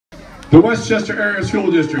The Westchester Area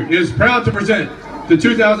School District is proud to present the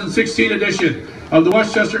 2016 edition of the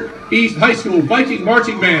Westchester East High School Viking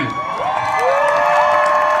Marching Band.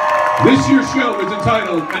 This year's show is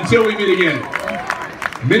entitled Until We Meet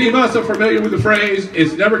Again. Many of us are familiar with the phrase,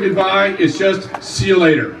 it's never goodbye, it's just see you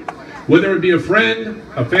later. Whether it be a friend,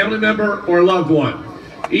 a family member, or a loved one,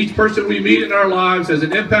 each person we meet in our lives has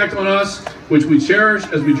an impact on us, which we cherish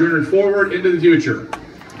as we journey forward into the future.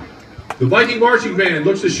 The Viking Marching Band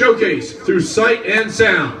looks to showcase, through sight and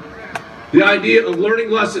sound, the idea of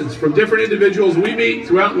learning lessons from different individuals we meet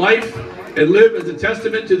throughout life and live as a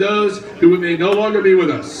testament to those who may no longer be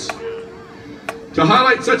with us. To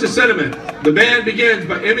highlight such a sentiment, the band begins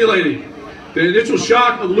by emulating the initial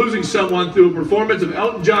shock of losing someone through a performance of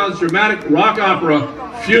Elton John's dramatic rock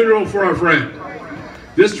opera, Funeral for Our Friend.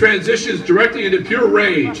 This transitions directly into pure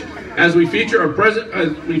rage as we feature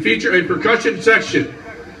a percussion section,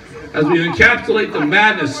 as we encapsulate the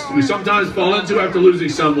madness we sometimes fall into after losing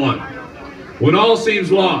someone, when all seems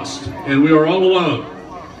lost and we are all alone.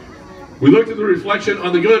 We look to the reflection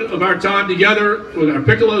on the good of our time together with our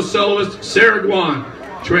piccolo soloist, Sarah Guan,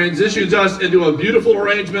 transitions us into a beautiful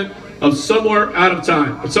arrangement of Somewhere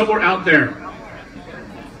Out There.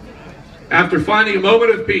 After finding a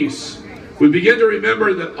moment of peace, we begin to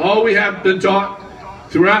remember that all we have been taught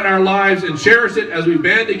throughout our lives and cherish it as we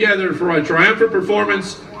band together for a triumphant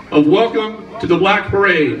performance of Welcome to the Black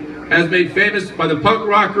Parade, as made famous by the punk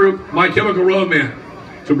rock group My Chemical Romance,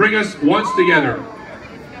 to bring us once together.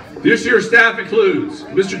 This year's staff includes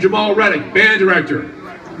Mr. Jamal Reddick, band director,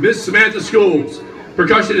 Ms. Samantha Schools,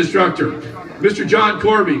 percussion instructor, Mr. John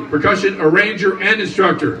Corby, percussion arranger and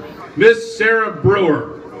instructor, Ms. Sarah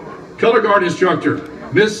Brewer, color guard instructor,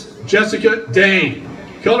 Ms. Jessica Dane,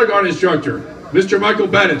 color guard instructor, Mr. Michael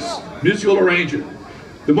Bettis, musical arranger.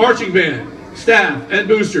 The marching band, staff, and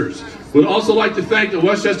boosters would also like to thank the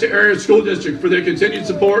Westchester Area School District for their continued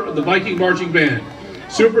support of the Viking Marching Band.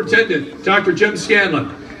 Superintendent, Dr. Jim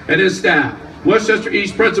Scanlon and his staff. Westchester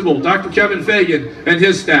East Principal, Dr. Kevin Fagan and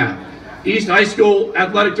his staff. East High School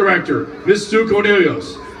Athletic Director, Ms. Sue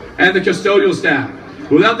Cornelius, and the custodial staff.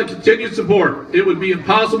 Without the continued support, it would be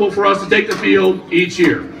impossible for us to take the field each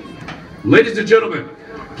year. Ladies and gentlemen,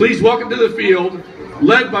 please welcome to the field,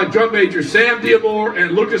 led by drum major Sam Diamore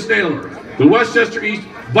and Lucas Naylor, the Westchester East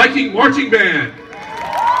Viking Marching Band.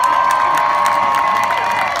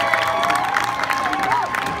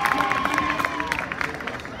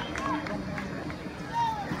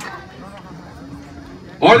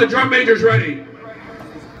 Are the drum majors ready?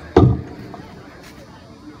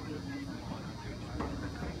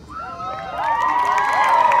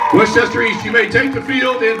 Westchester East, you may take the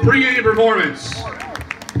field in pregame performance.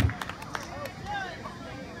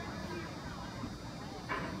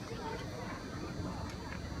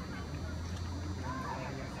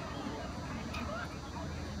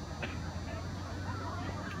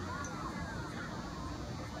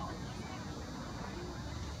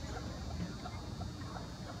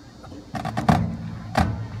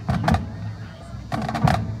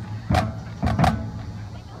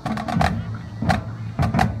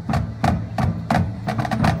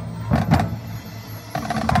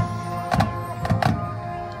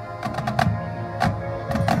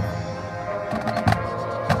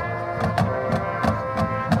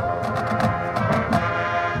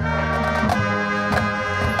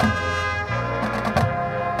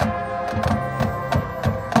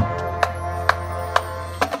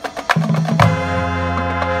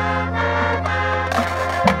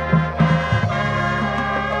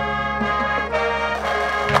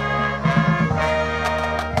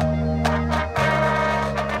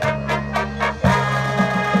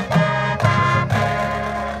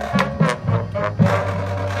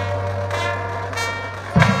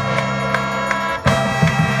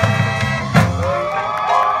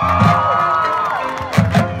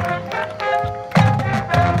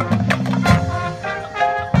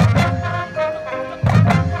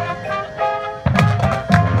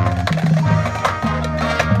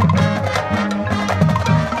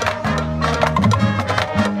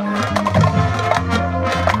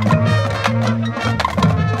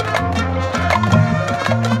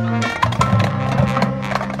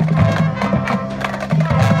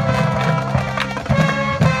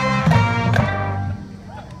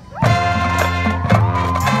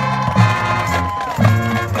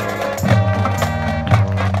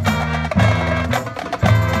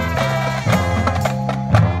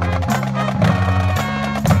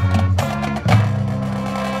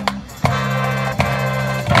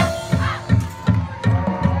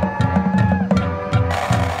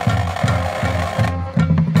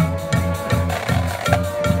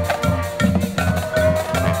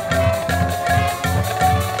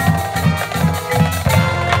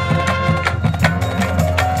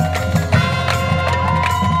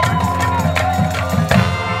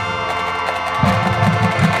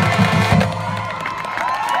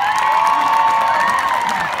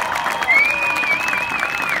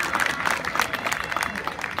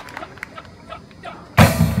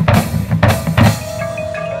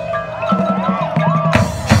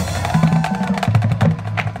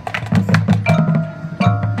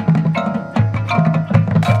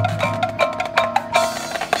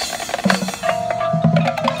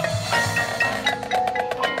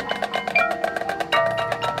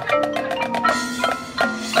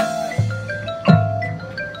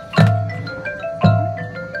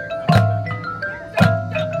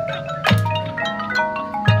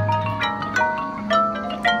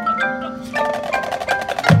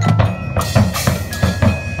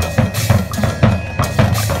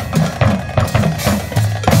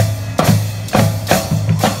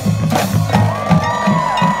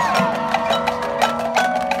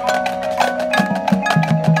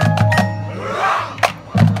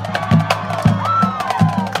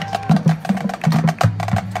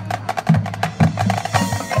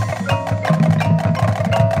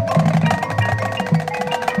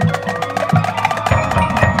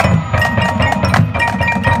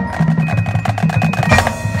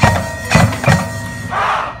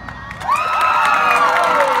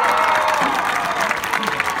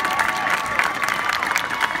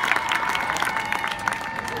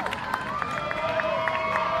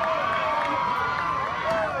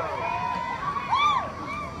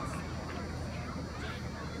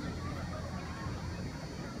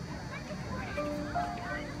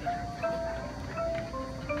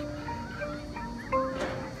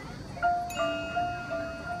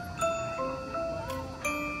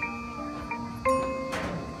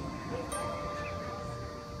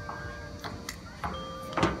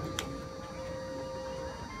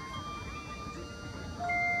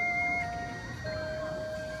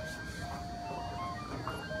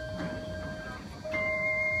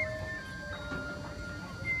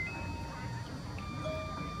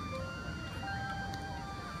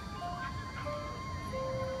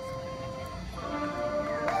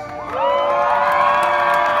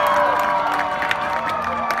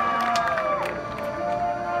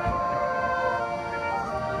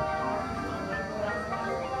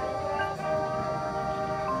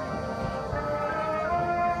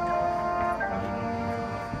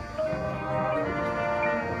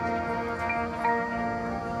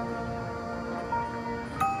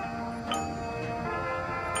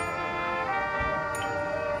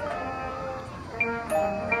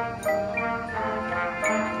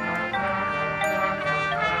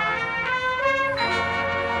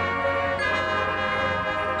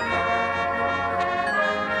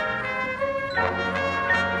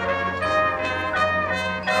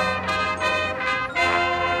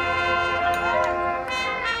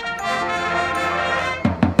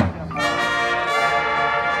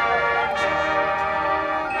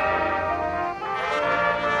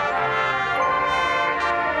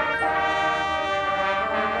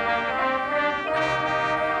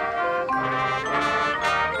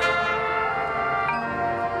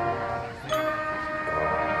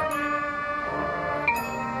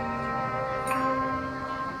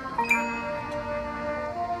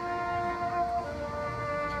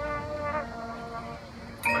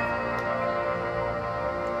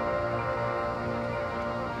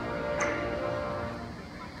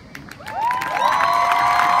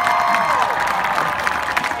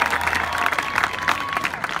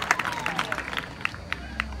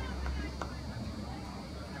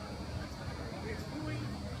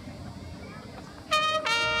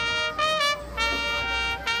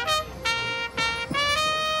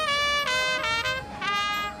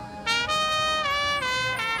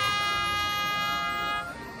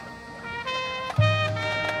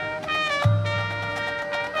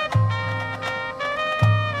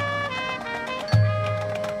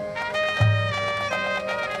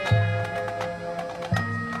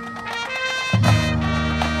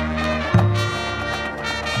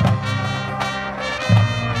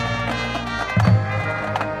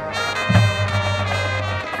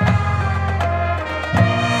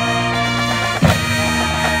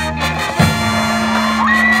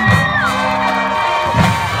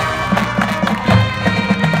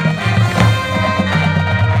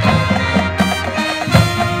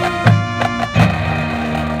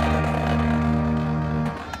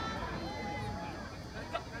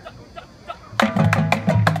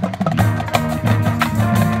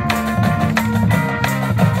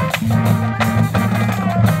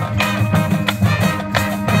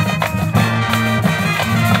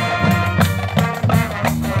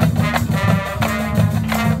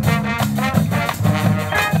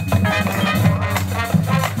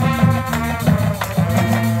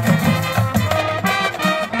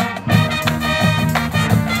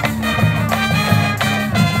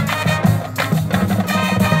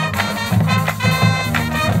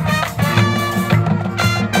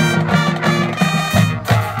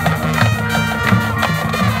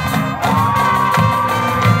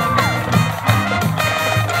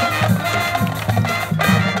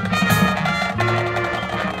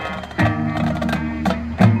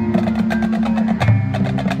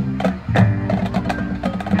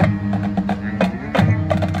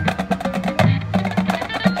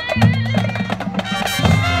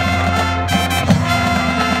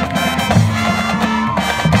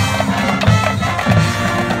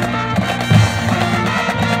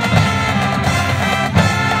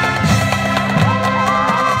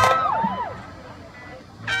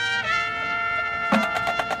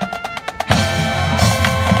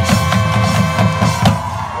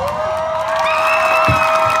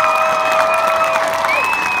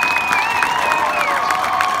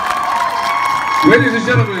 Ladies and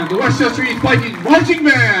gentlemen, the Westchester East Viking Marching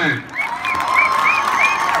Band.